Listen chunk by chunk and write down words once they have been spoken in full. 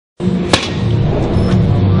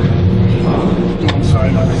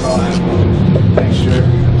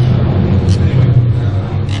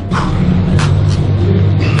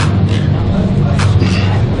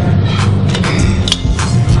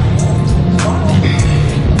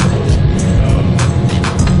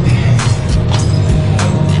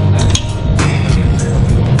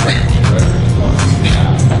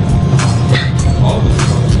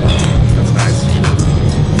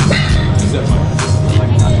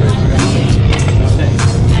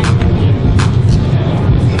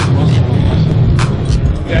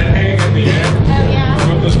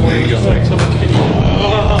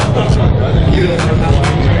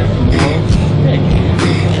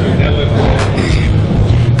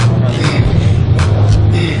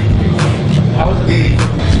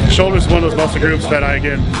one of those muscle groups that I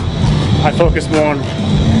focus more on,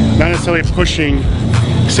 not necessarily pushing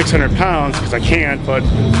 600 pounds because I can't, but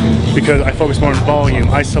because I focus more on volume,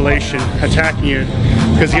 isolation, attacking it,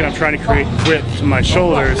 because again I'm trying to create width to my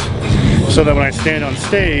shoulders so that when I stand on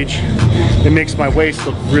stage it makes my waist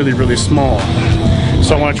look really, really small.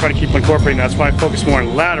 So I want to try to keep incorporating that. That's why I focus more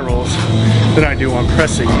on laterals than I do on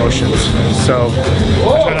pressing motions. So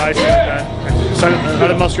I try to isolate that. So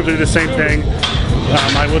other muscle groups do the same thing.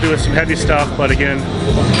 I will do some heavy stuff, but again,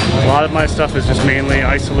 a lot of my stuff is just mainly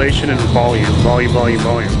isolation and volume. Volume, volume,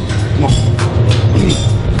 volume. Come on.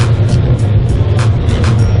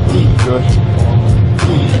 Good.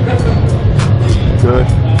 Good.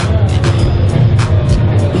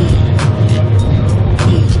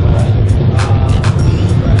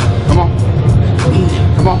 Come on.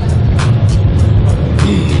 Come on.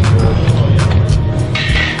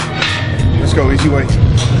 Let's go, easy way.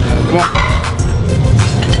 Come on.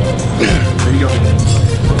 There you go.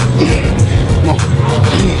 Come on.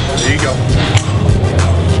 There you go.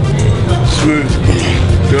 Smooth.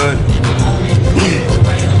 Good.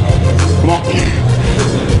 Come on.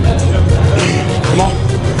 Come on.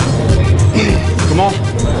 Come on.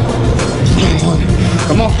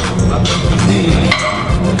 Come on.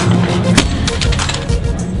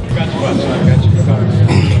 I got you.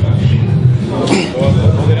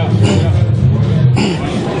 Hold it out.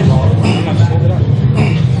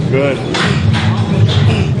 Good.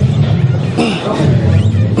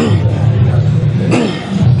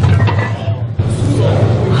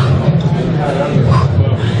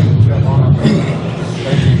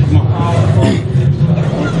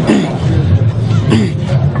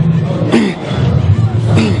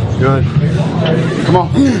 Good. Come on.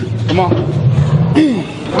 Come on.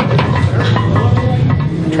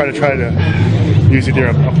 Try to use either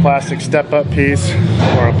a plastic step-up piece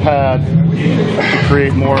or a pad to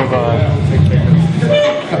create more of a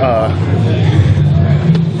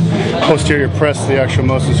posterior press to the actual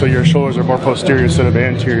muscle, so your shoulders are more posterior instead of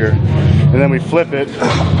anterior. And then we flip it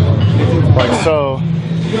like so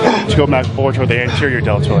to go back forward toward the anterior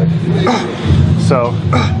deltoid. So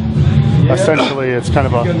essentially it's kind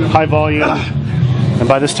of a high volume, and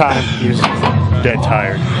by this time you're dead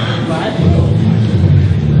tired.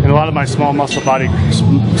 In a lot of my small muscle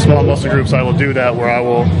groups, I will do that, where I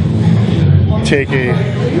will take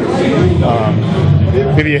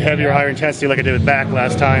maybe a heavier, higher intensity like I did with back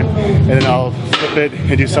last time, and then I'll flip it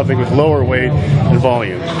and do something with lower weight and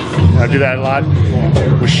volume. And I do that a lot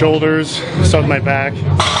with shoulders, some of my back,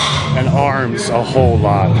 and arms a whole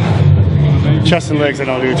lot. Chest and legs I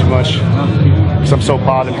don't do too much because I'm so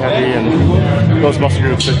bottom heavy, and those muscle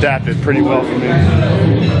groups adapt it pretty well for me.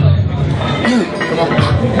 Come on.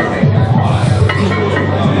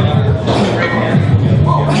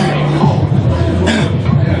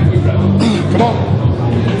 Come on.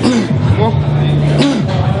 Come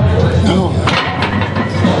on.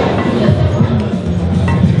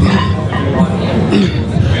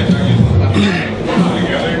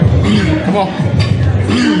 Come on.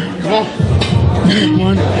 Come on. Come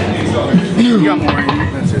on. You got more.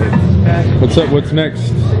 That's it. What's up? What's next?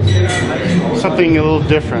 Something a little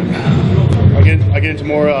different. I get into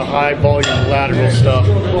more high volume lateral stuff.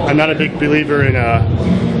 I'm not a big believer in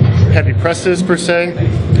heavy presses per se.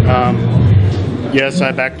 Yes,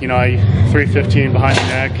 I 315 behind the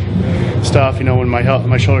neck stuff, when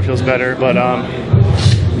my shoulder feels better, but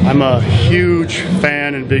I'm a huge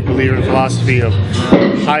fan and big believer in the philosophy of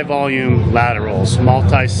high volume laterals,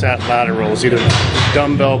 multi-set laterals, either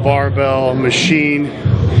dumbbell, barbell, machine.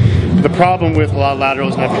 The problem with a lot of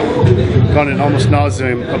laterals, and I've gone in almost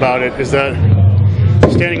nauseam about it, is that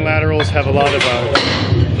standing laterals have a lot of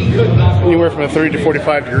anywhere from a 30 to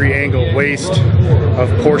 45 degree angle waist of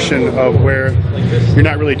portion of where you're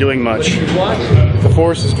not really doing much. The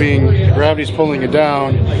force is gravity's pulling it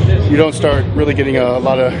down. You don't start really getting a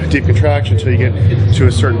lot of deep contraction until you get to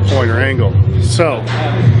a certain point or angle. So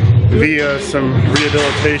via some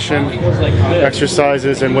rehabilitation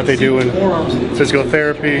exercises and what they do in physical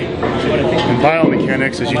therapy and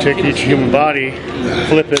biomechanics is you take each human body,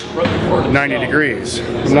 flip it 90 degrees.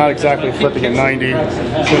 I'm not exactly flipping at 90,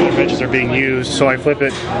 some interventions are being used, so I flip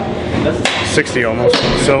it 60 almost.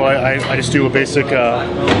 So I just do a basic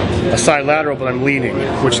a side lateral, but I'm leaning,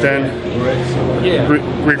 which then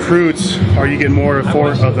recruits, or you get more of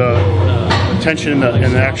the tension in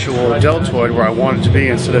the actual deltoid where I want it to be,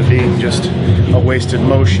 instead of being just a wasted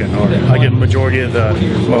motion, or I get the majority of the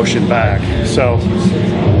motion back. So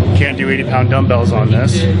can't do 80-pound dumbbells on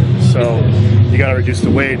this. so you got to reduce the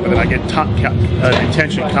weight, but then I get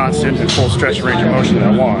tension constant and full stretch and range of motion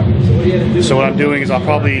that I want. So what I'm doing is I'll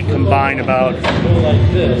probably combine about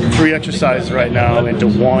 3 exercises right now into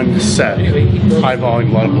 1 set. High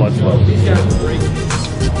volume, a lot of blood flow.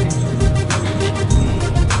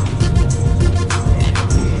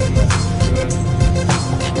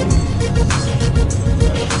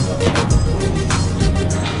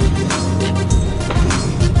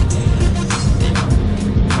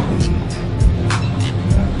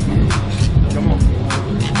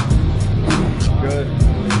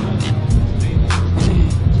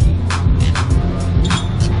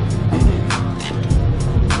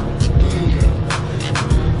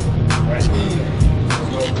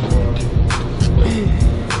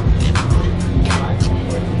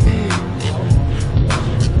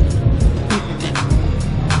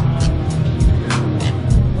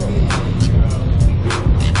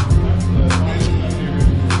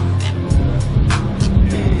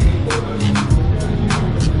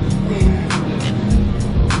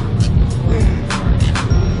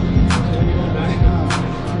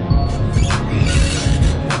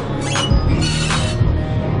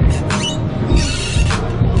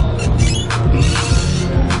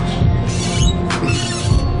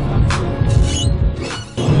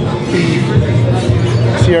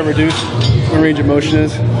 See how reduced my range of motion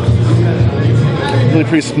is? Really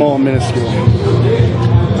pretty small and minuscule.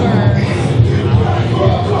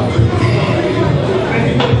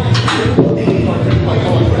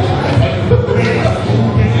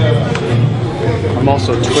 I'm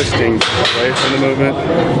also twisting away from the movement,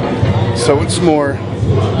 so it's more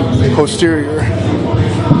posterior,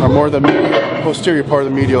 or more the posterior part of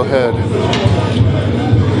the medial head.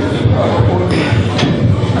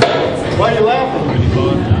 Why are you laughing?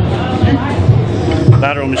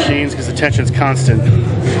 Lateral machines, because the tension is constant.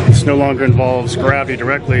 This no longer involves gravity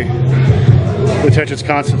directly. The tension is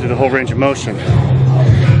constant through the whole range of motion.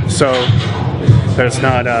 So that it's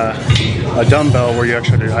not a dumbbell where you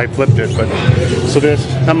actually, I flipped it, but so this,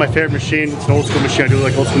 not my favorite machine. It's an old school machine. I do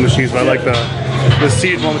like old school machines, but I like the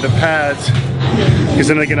Siege one with the pads, because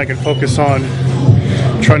then again I can focus on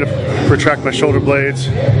trying to retract my shoulder blades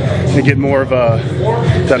and get more of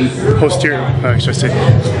that posterior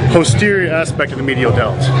aspect of the medial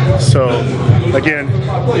delt. So again,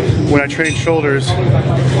 when I train shoulders,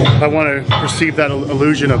 I want to perceive that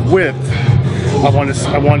illusion of width. I want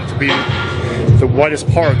it to be the widest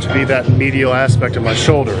part to be that medial aspect of my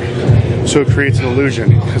shoulder. So it creates an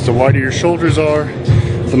illusion, because the wider your shoulders are,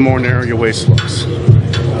 the more narrow your waist looks.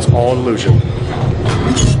 It's all illusion.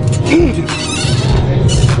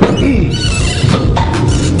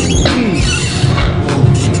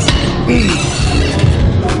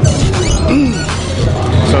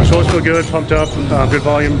 So shoulders feel good, pumped up, good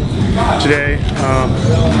volume today.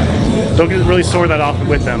 Don't get really sore that often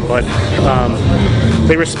with them, but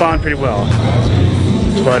they respond pretty well.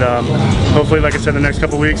 But hopefully, like I said, the next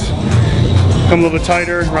couple weeks, come a little bit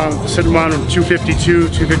tighter, sitting around 252,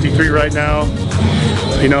 253 right now.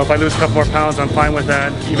 You know, if I lose a couple more pounds, I'm fine with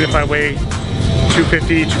that. Even if I weigh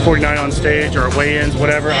 250, 249 on stage, or weigh-ins,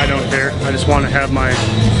 whatever, I don't care. I just want to have my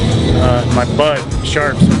my butt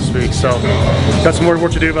sharp, so to speak. So got some more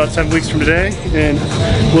work to do about 7 weeks from today, and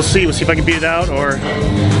we'll see if I can beat it out or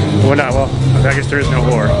not. Well, I guess there is no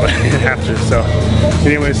war, but I have to. So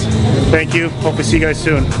anyways, thank you. Hope we see you guys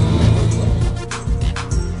soon.